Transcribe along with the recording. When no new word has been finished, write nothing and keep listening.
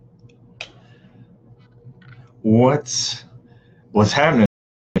What's happening?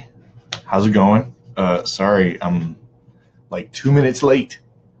 How's it going? Sorry, I'm like 2 minutes late.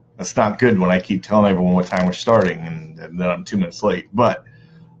 That's not good when I keep telling everyone what time we're starting and then I'm 2 minutes late. But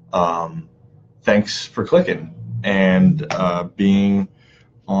um, thanks for clicking and being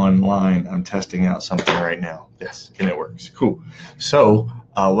online. I'm testing out something right now. Yes, and it works. Cool. So,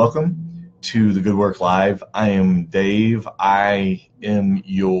 welcome to the Good Work Live. I am Dave. I am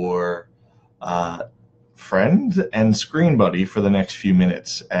your uh, friend and screen buddy for the next few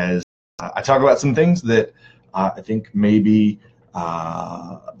minutes as I talk about some things that I think may be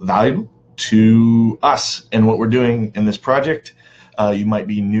valuable to us and what we're doing in this project. You might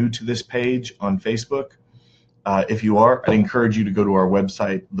be new to this page on Facebook. If you are, I'd encourage you to go to our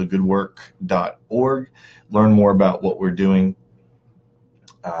website, thegoodwork.org, learn more about what we're doing.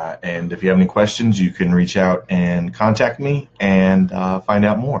 And if you have any questions, you can reach out and contact me and find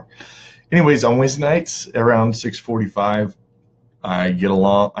out more. Anyways, on Wednesday nights around 6:45, I get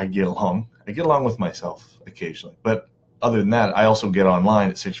along with myself occasionally. But other than that, I also get online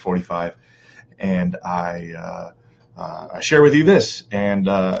at 6:45, and I share with you this and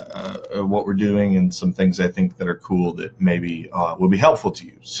what we're doing and some things I think that are cool that maybe will be helpful to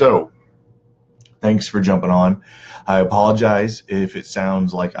you. So, thanks for jumping on. I apologize if it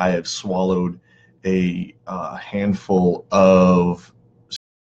sounds like I have swallowed a handful of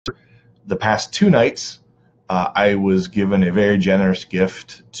the past 2 nights. I was given a very generous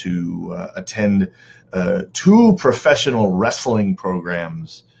gift to attend 2 professional wrestling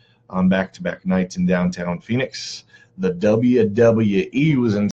programs on back-to-back nights in downtown Phoenix. The WWE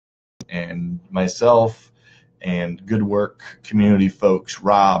was in, and myself and Good Work community folks,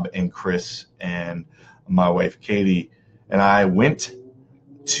 Rob and Chris and my wife Katie, and I went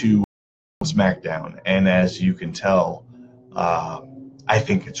to SmackDown. And as you can tell, I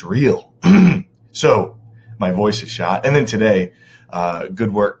think it's real. So my voice is shot. And then today,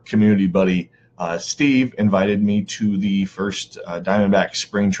 Good Work community buddy Steve invited me to the first Diamondback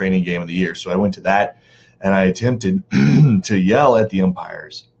spring training game of the year. So I went to that, and I attempted to yell at the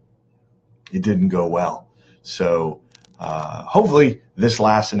umpires. It didn't go well. So hopefully this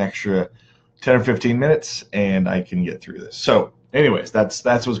lasts an extra 10 or 15 minutes, and I can get through this. So anyways, that's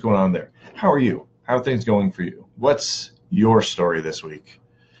what's going on there. How are you? How are things going for you? What's your story this week?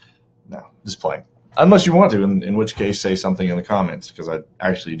 No, just playing. Unless you want to, in which case, say something in the comments, because I'd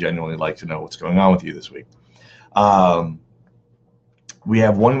actually genuinely like to know what's going on with you this week. We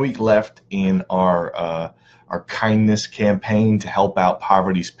have 1 week left in our kindness campaign to help out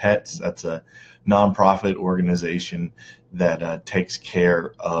Poverty's Pets. That's a nonprofit organization that takes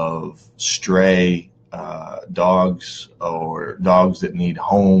care of stray dogs or dogs that need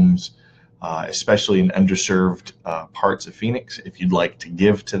homes, especially in underserved parts of Phoenix. If you'd like to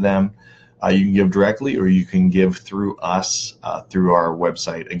give to them, you can give directly, or you can give through us through our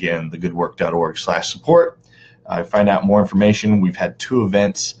website, again, thegoodwork.org/support. Find out more information. We've had 2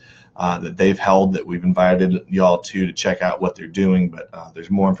 events that they've held that we've invited y'all to check out what they're doing, but there's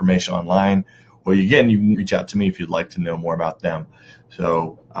more information online. Or again, you can reach out to me if you'd like to know more about them.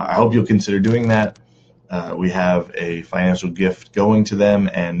 So I hope you'll consider doing that. We have a financial gift going to them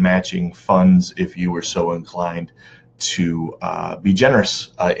and matching funds if you were so inclined to be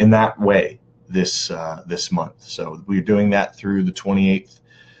generous in that way this month. So we're doing that through the 28th,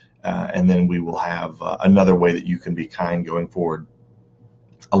 and then we will have another way that you can be kind going forward.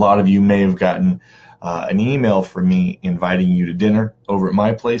 A lot of you may have gotten an email from me inviting you to dinner over at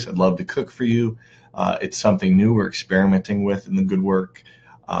my place. I'd love to cook for you. It's something new we're experimenting with in the Good Work,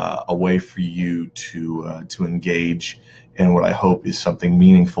 a way for you to engage in what I hope is something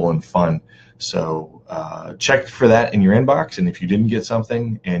meaningful and fun. So check for that in your inbox, and if you didn't get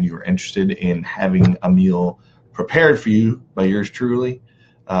something and you're interested in having a meal prepared for you by yours truly,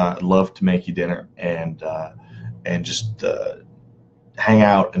 I'd love to make you dinner and just hang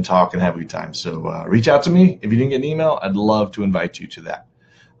out and talk and have a good time. So reach out to me. If you didn't get an email, I'd love to invite you to that.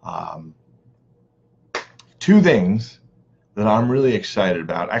 2 things that I'm really excited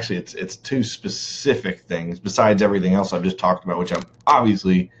about. Actually, it's 2 specific things besides everything else I've just talked about, which I'm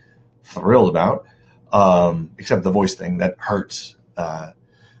obviously thrilled about, except the voice thing that hurts. But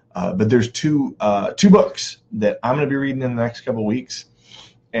there's 2 books that I'm going to be reading in the next couple of weeks.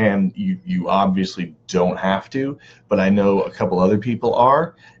 And you obviously don't have to, but I know a couple other people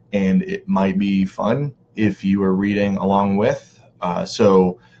are, and it might be fun if you are reading along with.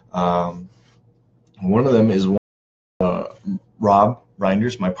 So one of them is Rob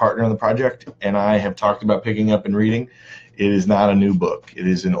Reinders, my partner on the project, and I have talked about picking up and reading. It is not a new book. It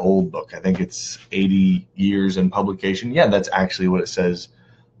is an old book. I think it's 80 years in publication. Yeah, that's actually what it says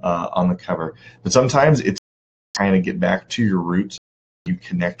on the cover. But sometimes it's kind of get back to your roots. You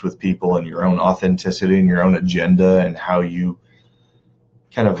connect with people and your own authenticity and your own agenda and how you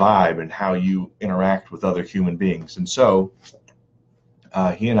kind of vibe and how you interact with other human beings. And so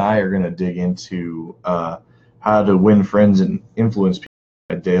he and I are going to dig into How to Win Friends and Influence People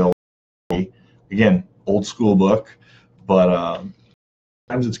by Dale. Again, old school book, but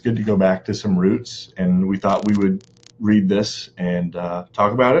sometimes it's good to go back to some roots, and we thought we would read this and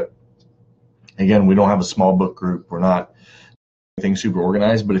talk about it. Again, we don't have a small book group. We're not anything super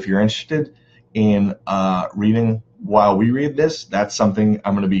organized, but if you're interested in reading while we read this, that's something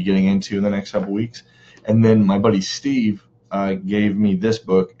I'm going to be getting into in the next couple weeks. And then my buddy Steve gave me this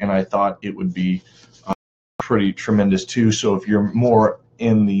book, and I thought it would be pretty tremendous too. So if you're more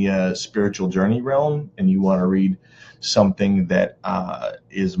in the spiritual journey realm and you want to read something that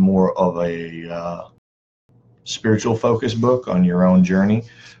is more of a spiritual focus book on your own journey,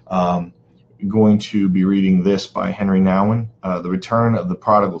 going to be reading this by Henry Nouwen, The Return of the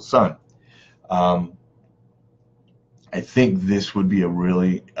Prodigal Son. I think this would be a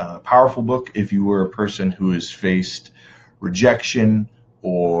really powerful book if you were a person who has faced rejection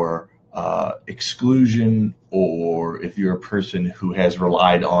or exclusion, or if you're a person who has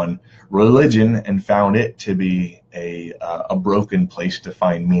relied on religion and found it to be a broken place to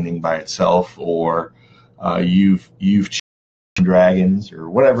find meaning by itself, or you've dragons or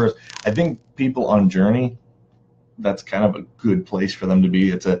whatever. I think people on journey, that's kind of a good place for them to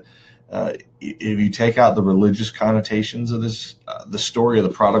be. It's if you take out the religious connotations of this, the story of the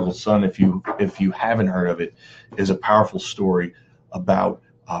prodigal son, if you haven't heard of it, is a powerful story about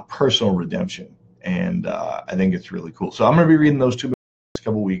personal redemption, and I think it's really cool. So I'm going to be reading those two books in a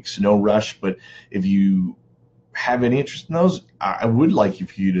couple weeks. No rush, but if you have any interest in those, I would like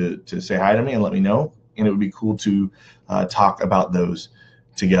for you to say hi to me and let me know, and it would be cool to talk about those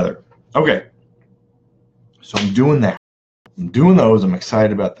together. Okay, so I'm doing that. I'm doing those. I'm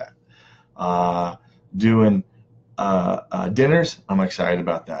excited about that. Doing dinners. I'm excited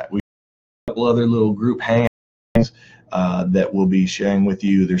about that. We have a couple other little group hangouts that we'll be sharing with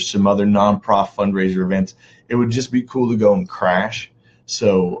you. There's some other non-profit fundraiser events. It would just be cool to go and crash.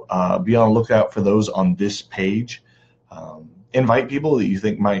 So be on the lookout for those on this page. Invite people that you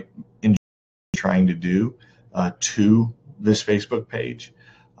think might enjoy trying to do to this Facebook page.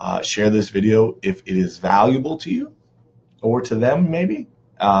 Share this video if it is valuable to you or to them maybe.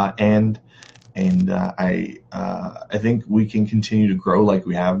 And I think we can continue to grow like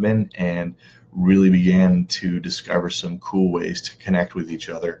we have been, and really began to discover some cool ways to connect with each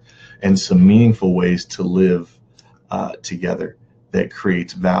other and some meaningful ways to live together that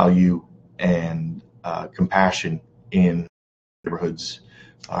creates value and compassion in neighborhoods,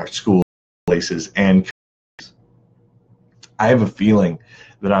 our school places, and I have a feeling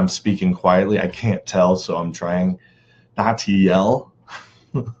that I'm speaking quietly. I can't tell, so I'm trying not to yell.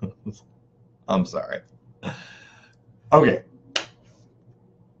 I'm sorry. Okay.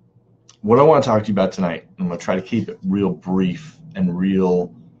 What I want to talk to you about tonight, I'm going to try to keep it real brief and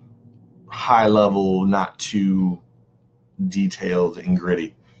real high level, not too detailed and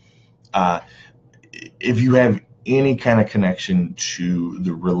gritty. If you have any kind of connection to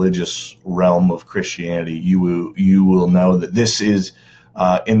the religious realm of Christianity, you will know that this is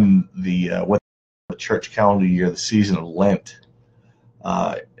in the what the church calendar year, the season of Lent.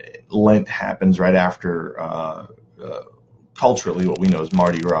 Lent happens right after culturally what we know as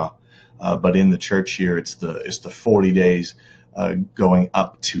Mardi Gras, but in the church year, it's the 40 days going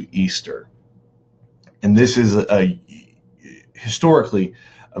up to Easter, and this is historically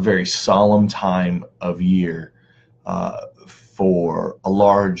a very solemn time of year for a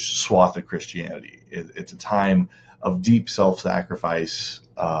large swath of Christianity. It's a time of deep self-sacrifice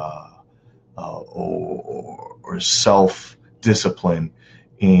or self-discipline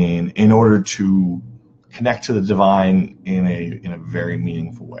in order to connect to the divine in a very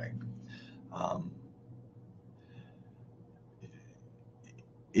meaningful way.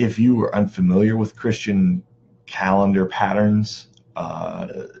 If you are unfamiliar with Christian calendar patterns,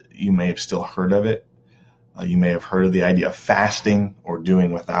 you may have still heard of it. You may have heard of the idea of fasting or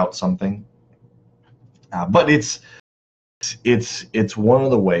doing without something. But it's one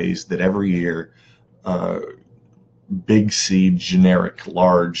of the ways that every year big C, generic,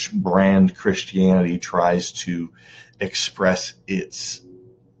 large brand Christianity tries to express its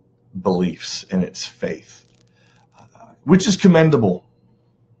beliefs and its faith, which is commendable.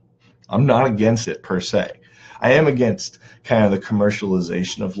 I'm not against it per se. I am against kind of the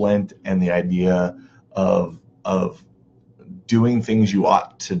commercialization of Lent and the idea of doing things you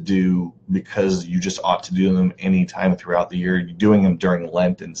ought to do because you just ought to do them anytime throughout the year. You're doing them during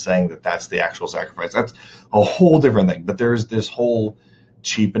Lent and saying that that's the actual sacrifice. That's a whole different thing. But there's this whole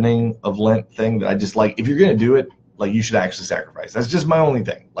cheapening of Lent thing that I just like. If you're going to do it, like, you should actually sacrifice. That's just my only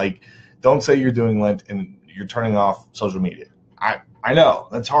thing. Like, don't say you're doing Lent and you're turning off social media. I know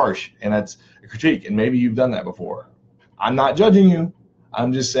that's harsh and that's a critique, and maybe you've done that before. I'm not judging you.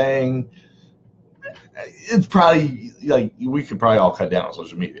 I'm just saying it's probably, like, we could probably all cut down on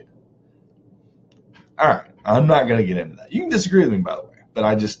social media. All right, I'm not going to get into that. You can disagree with me, by the way, but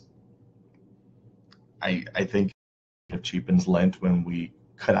I think it cheapens Lent when we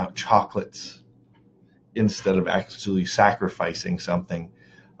cut out chocolates instead of actually sacrificing something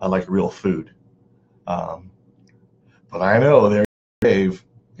like real food. But I know there's Dave.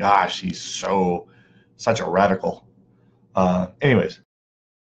 Gosh, he's such a radical. Anyways,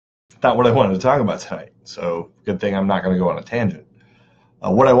 not what I wanted to talk about tonight. So good thing I'm not going to go on a tangent.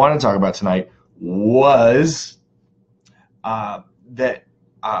 What I want to talk about tonight was that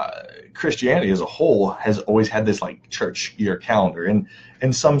Christianity as a whole has always had this, like, church year calendar, and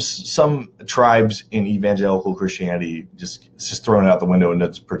some tribes in evangelical Christianity just thrown it out the window and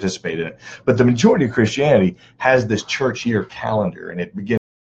doesn't participate in it. But the majority of Christianity has this church year calendar, and it begins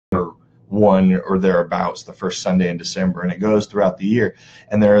one or thereabouts the first Sunday in December, and it goes throughout the year.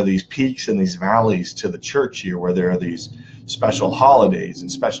 And there are these peaks and these valleys to the church year where there are these special holidays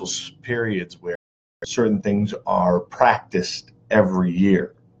and special periods where certain things are practiced every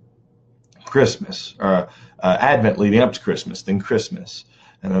year. Christmas, Advent leading up to Christmas, then Christmas,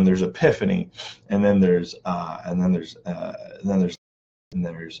 and then there's Epiphany, and then there's the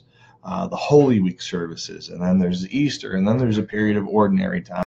Holy Week services, and then there's Easter, and then there's a period of ordinary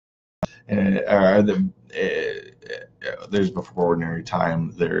time. And there's before ordinary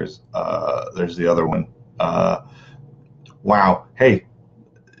time. There's the other one. Wow. Hey,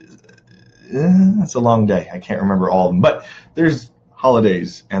 it's a long day. I can't remember all of them, but there's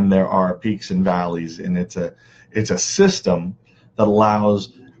holidays and there are peaks and valleys, and it's a system that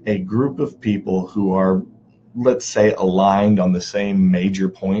allows a group of people who are, let's say, aligned on the same major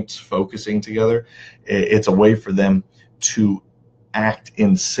points, focusing together. It's a way for them to act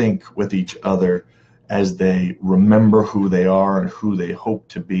in sync with each other as they remember who they are and who they hope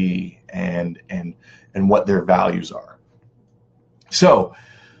to be, and what their values are. So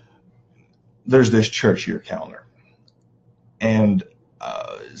there's this church year calendar, and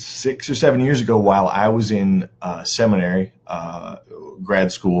 6 or 7 years ago, while I was in seminary,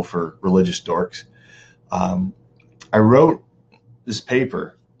 grad school for religious dorks, I wrote this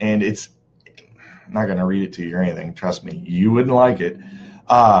paper, and I'm not going to read it to you or anything. Trust me, you wouldn't like it.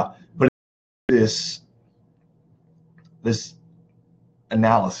 But this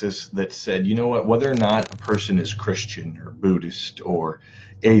analysis that said, you know what, whether or not a person is Christian or Buddhist or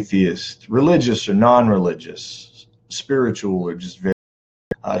atheist, religious or non-religious, spiritual or just very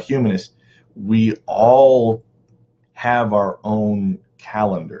humanist, we all have our own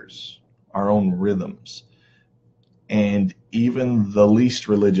calendars, our own rhythms. And even the least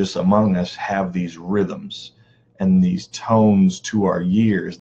religious among us have these rhythms and these tones to our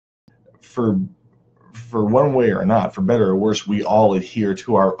years. For one way or not, for better or worse, we all adhere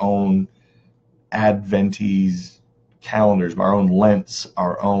to our own Adventese calendars, our own Lents,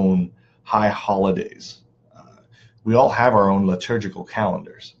 our own high holidays. We all have our own liturgical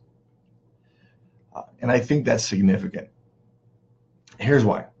calendars. And I think that's significant. Here's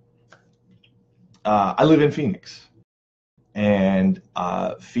why. I live in Phoenix. And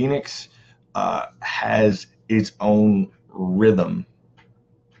Phoenix has its own rhythm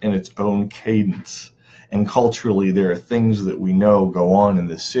and its own cadence. And culturally, there are things that we know go on in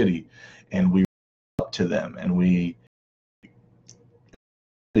the city, and we up to them, and we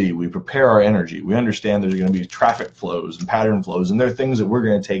prepare our energy. We understand there's going to be traffic flows and pattern flows, and there are things that we're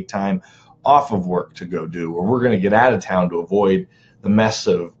going to take time off of work to go do, or we're going to get out of town to avoid the mess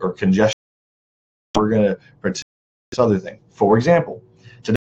of or congestion. We're going to participate in this other thing. For example,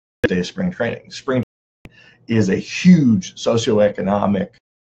 today is the day of spring training. Spring training is a huge socioeconomic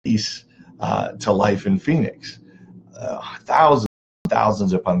piece to life in Phoenix.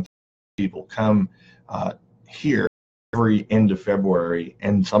 Thousands upon people come here every end of February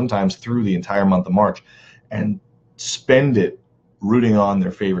and sometimes through the entire month of March and spend it rooting on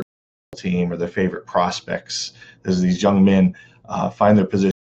their favorite team or their favorite prospects as these young men find their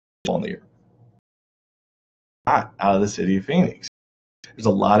position on the year. Out of the city of Phoenix. There's a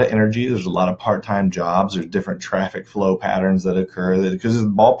lot of energy. There's a lot of part-time jobs. There's different traffic flow patterns that occur because the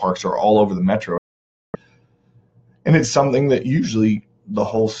ballparks are all over the metro. And it's something that usually the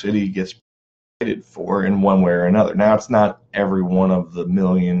whole city gets for in one way or another. Now, it's not every one of the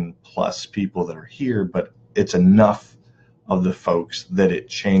million plus people that are here, but it's enough of the folks that it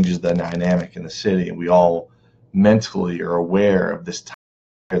changes the dynamic in the city, and we all mentally are aware of this time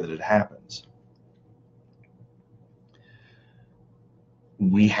that it happens.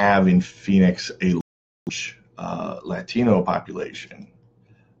 We have in Phoenix a large Latino population,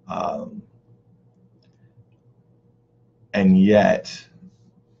 and yet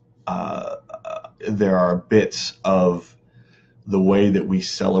there are bits of the way that we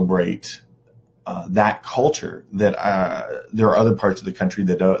celebrate that culture that there are other parts of the country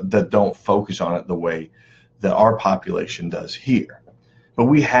that don't focus on it the way that our population does here. But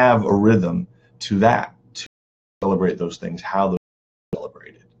we have a rhythm to that, to celebrate those things, how those are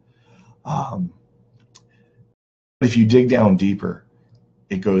celebrated. If you dig down deeper,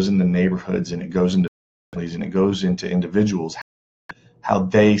 it goes into neighborhoods, and it goes into families, and it goes into individuals, how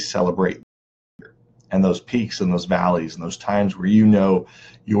they celebrate, and those peaks and those valleys and those times where you know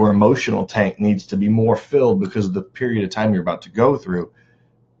your emotional tank needs to be more filled because the period of time you're about to go through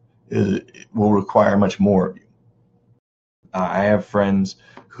will require much more of you. I have friends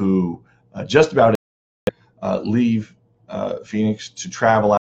who just about leave Phoenix to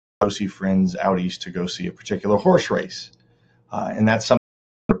travel out, to go see friends out east, to go see a particular horse race. And that's something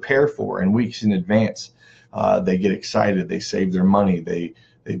to prepare for, and weeks in advance. They get excited, they save their money, they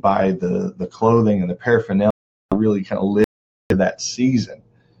buy the clothing and the paraphernalia to really kind of live that season.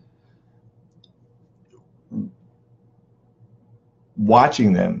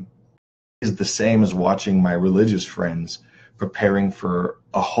 Watching them is the same as watching my religious friends preparing for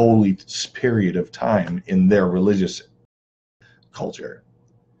a holy period of time in their religious culture.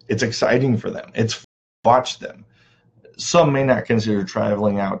 It's exciting for them. It's fun to watch them. Some may not consider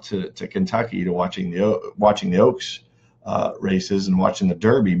traveling out to Kentucky to watching the Oaks races and watching the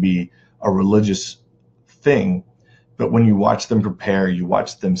Derby be a religious thing. But when you watch them prepare, you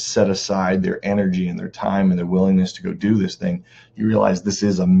watch them set aside their energy and their time and their willingness to go do this thing, you realize this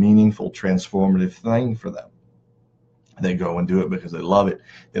is a meaningful, transformative thing for them. They go and do it because they love it.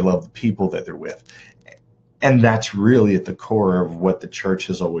 They love the people that they're with. And that's really at the core of what the church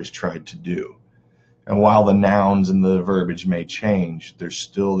has always tried to do. And while the nouns and the verbiage may change, there's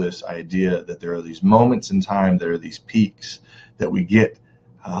still this idea that there are these moments in time, there are these peaks that we get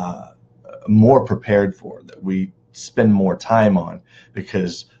more prepared for, that we spend more time on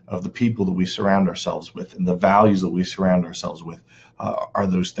because of the people that we surround ourselves with, and the values that we surround ourselves with are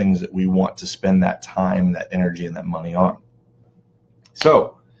those things that we want to spend that time, that energy, and that money on.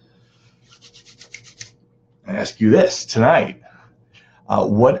 So I ask you this tonight.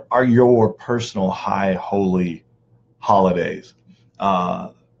 What are your personal high holy holidays?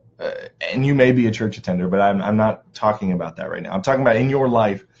 And you may be a church attender, but I'm not talking about that right now. I'm talking about in your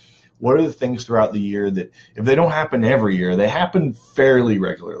life. What are the things throughout the year that, if they don't happen every year, they happen fairly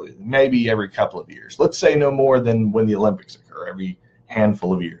regularly, maybe every couple of years? Let's say no more than when the Olympics occur, every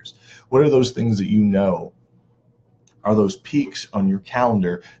handful of years. What are those things that you know are those peaks on your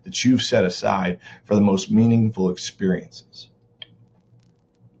calendar that you've set aside for the most meaningful experiences?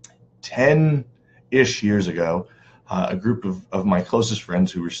 10-ish years ago, a group of my closest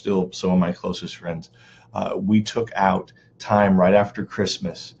friends, who were still some of my closest friends, we took out time right after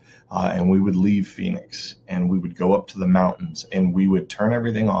Christmas, and we would leave Phoenix, and we would go up to the mountains, and we would turn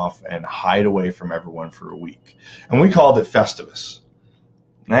everything off and hide away from everyone for a week. And we called it Festivus.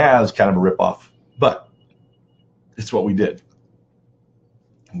 It was kind of a ripoff, but it's what we did.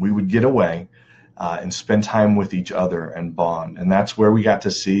 We would get away and spend time with each other and bond. And that's where we got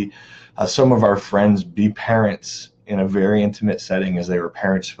to see some of our friends be parents in a very intimate setting as they were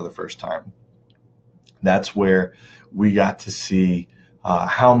parents for the first time. That's where we got to see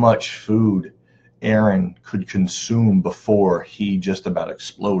how much food Aaron could consume before he just about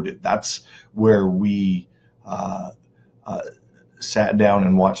exploded. That's where we sat down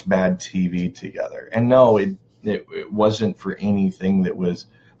and watched bad TV together. And no, it wasn't for anything that was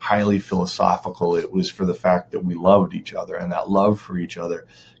highly philosophical. It was for the fact that we loved each other, and that love for each other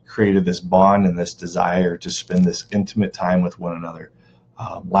created this bond and this desire to spend this intimate time with one another,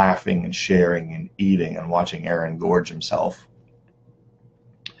 laughing and sharing and eating and watching Aaron gorge himself.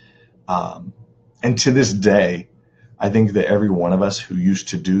 And to this day, I think that every one of us who used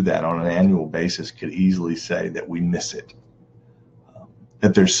to do that on an annual basis could easily say that we miss it.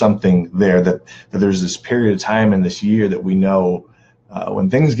 That there's something there, that there's this period of time in this year that we know when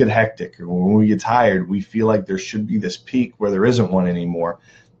things get hectic or when we get tired, we feel like there should be this peak where there isn't one anymore.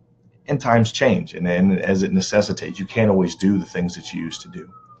 And times change, and as it necessitates, you can't always do the things that you used to do.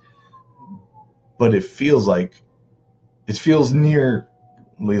 But it feels near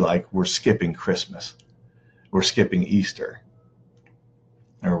like we're skipping Christmas, we're skipping Easter,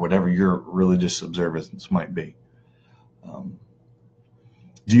 or whatever your religious observance might be.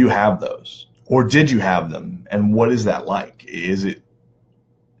 Do you have those, or did you have them, and what is that like? Is it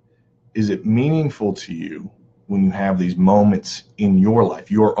meaningful to you when you have these moments in your life,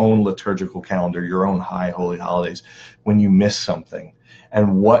 your own liturgical calendar, your own high holy holidays, when you miss something?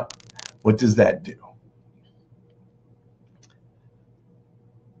 And what does that do?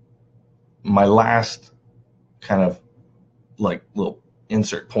 My last kind of like little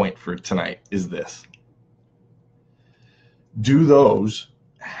insert point for tonight is this. Do those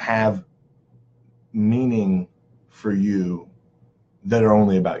have meaning for you that are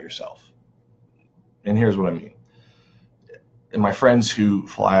only about yourself? And here's what I mean. And my friends who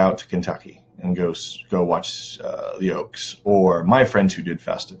fly out to Kentucky and go watch the Oaks, or my friends who did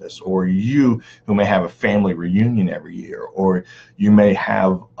Festivus, or you who may have a family reunion every year, or you may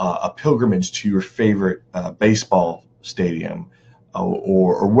have a pilgrimage to your favorite baseball stadium,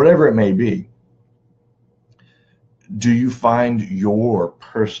 or whatever it may be. Do you find your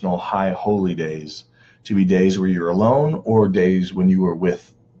personal high holy days to be days where you're alone, or days when you are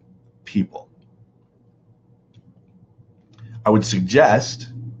with people? I would suggest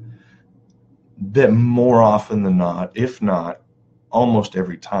that more often than not, if not almost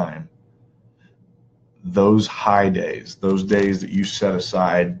every time, those high days, those days that you set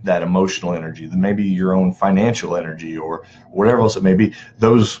aside that emotional energy, maybe your own financial energy or whatever else it may be,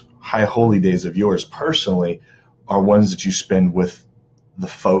 those high holy days of yours personally are ones that you spend with the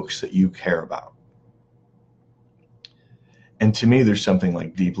folks that you care about. And to me, there's something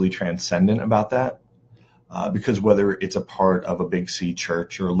like deeply transcendent about that. Because whether it's a part of a big C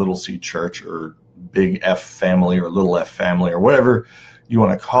church or a little C church or big F family or little F family or whatever you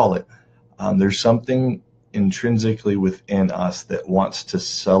want to call it, there's something intrinsically within us that wants to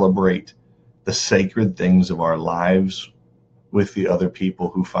celebrate the sacred things of our lives with the other people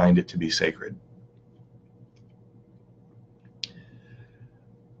who find it to be sacred.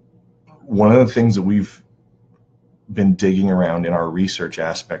 One of the things that we've been digging around in our research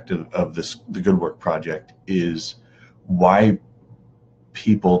aspect of the Good Work Project is why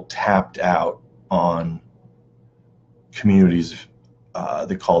people tapped out on communities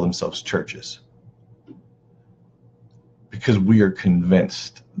that call themselves churches. Because we are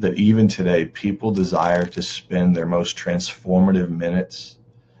convinced that even today, people desire to spend their most transformative minutes,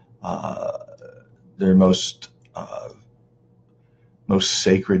 their most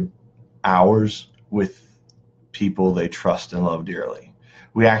sacred hours with people they trust and love dearly.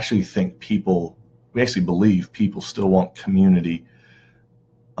 We actually believe people still want community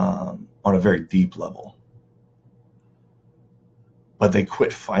on a very deep level. But they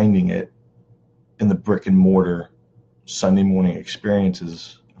quit finding it in the brick and mortar Sunday morning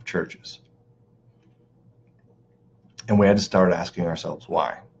experiences of churches. And we had to start asking ourselves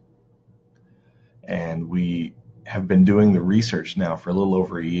why. And we have been doing the research now for a little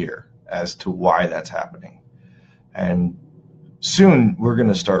over a year as to why that's happening. And soon we're going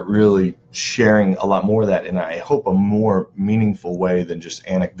to start really sharing a lot more of that in, I hope, a more meaningful way than just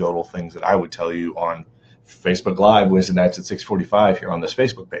anecdotal things that I would tell you on Facebook Live Wednesday nights at 6:45 here on this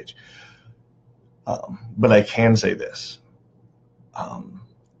Facebook page. But I can say this.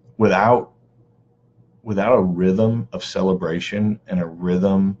 Without a rhythm of celebration and a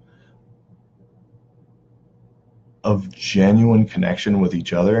rhythm of genuine connection with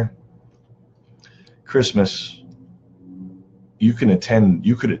each other, Christmas, you could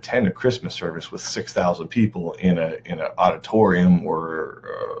attend a Christmas service with 6,000 people in an auditorium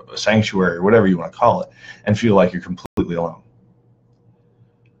or a sanctuary or whatever you want to call it and feel like you're completely alone.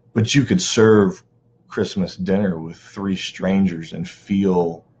 But you could serve Christmas dinner with 3 strangers and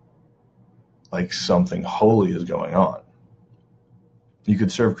feel like something holy is going on. You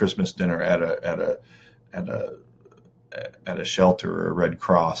could serve Christmas dinner at a shelter or a Red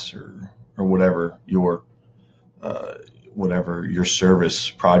Cross or whatever your service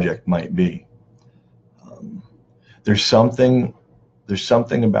project might be. There's something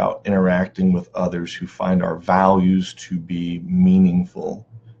about interacting with others who find our values to be meaningful,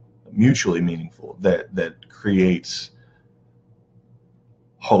 mutually meaningful, that creates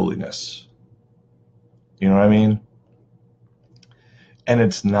holiness. You know what I mean? And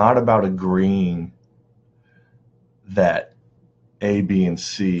it's not about agreeing that A, B, and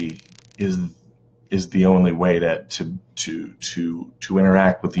C is the only way to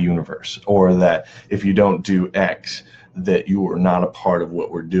interact with the universe, or that if you don't do X, that you are not a part of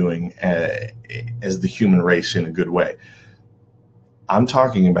what we're doing as the human race in a good way. I'm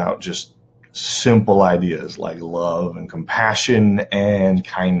talking about just simple ideas like love and compassion and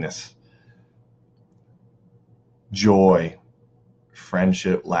kindness, joy,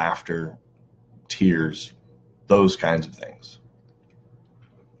 friendship, laughter, tears, those kinds of things.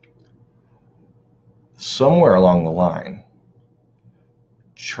 Somewhere along the line,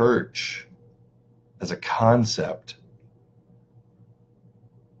 church as a concept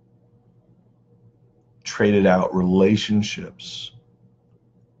traded out relationships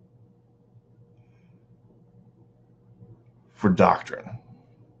for doctrine.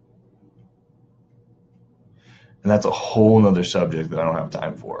 And that's a whole nother subject that I don't have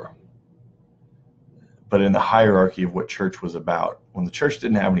time for. But in the hierarchy of what church was about, when the church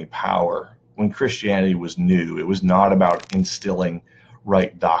didn't have any power, when Christianity was new, it was not about instilling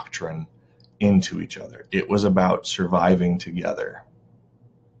right doctrine into each other. It was about surviving together.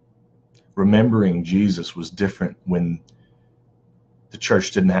 Remembering Jesus was different when the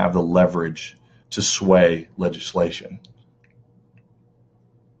church didn't have the leverage to sway legislation.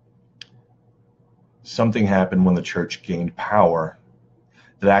 Something happened when the church gained power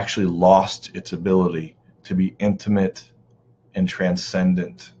that actually lost its ability to be intimate and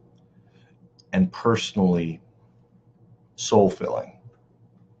transcendent and personally soul-filling.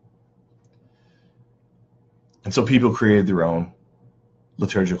 And so people created their own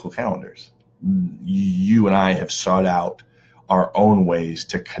liturgical calendars. You and I have sought out our own ways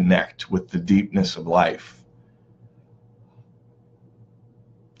to connect with the deepness of life.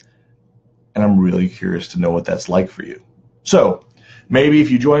 And I'm really curious to know what that's like for you. So maybe if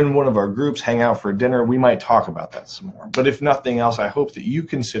you join one of our groups, hang out for dinner, we might talk about that some more. But if nothing else, I hope that you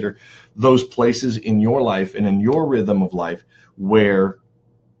consider those places in your life and in your rhythm of life where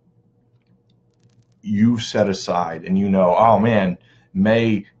you've set aside and you know, oh man,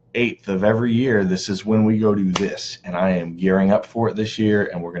 May 8th of every year, this is when we go do this, and I am gearing up for it this year,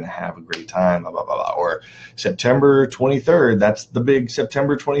 and we're going to have a great time, blah, blah, blah, blah. Or September 23rd, that's the big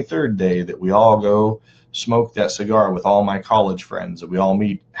September 23rd day that we all go smoke that cigar with all my college friends. We all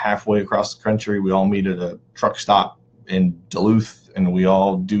meet halfway across the country. We all meet at a truck stop in Duluth, and we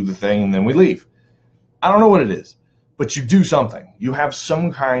all do the thing, and then we leave. I don't know what it is, but you do something. You have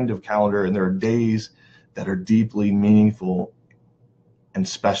some kind of calendar, and there are days that are deeply meaningful and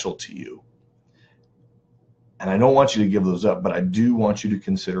special to you. And I don't want you to give those up, but I do want you to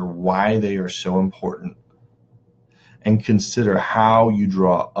consider why they are so important and consider how you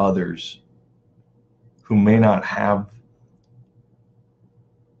draw others who may not have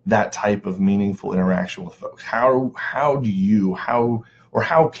that type of meaningful interaction with folks. How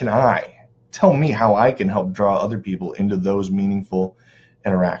can I, tell me how I can help draw other people into those meaningful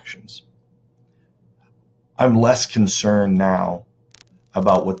interactions. I'm less concerned now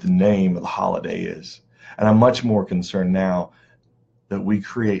about what the name of the holiday is. And I'm much more concerned now that we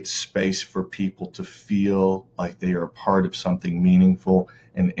create space for people to feel like they are a part of something meaningful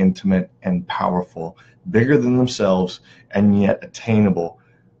and intimate and powerful, bigger than themselves, and yet attainable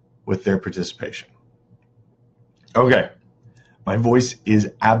with their participation. Okay, my voice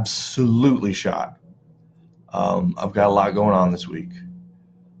is absolutely shot. I've got a lot going on this week.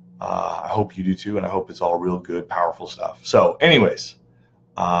 I hope you do too, and I hope it's all real good, powerful stuff. So anyways,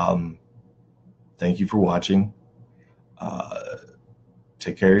 thank you for watching.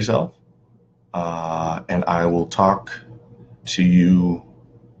 Take care of yourself, and I will talk to you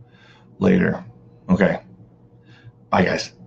later. Okay, bye guys.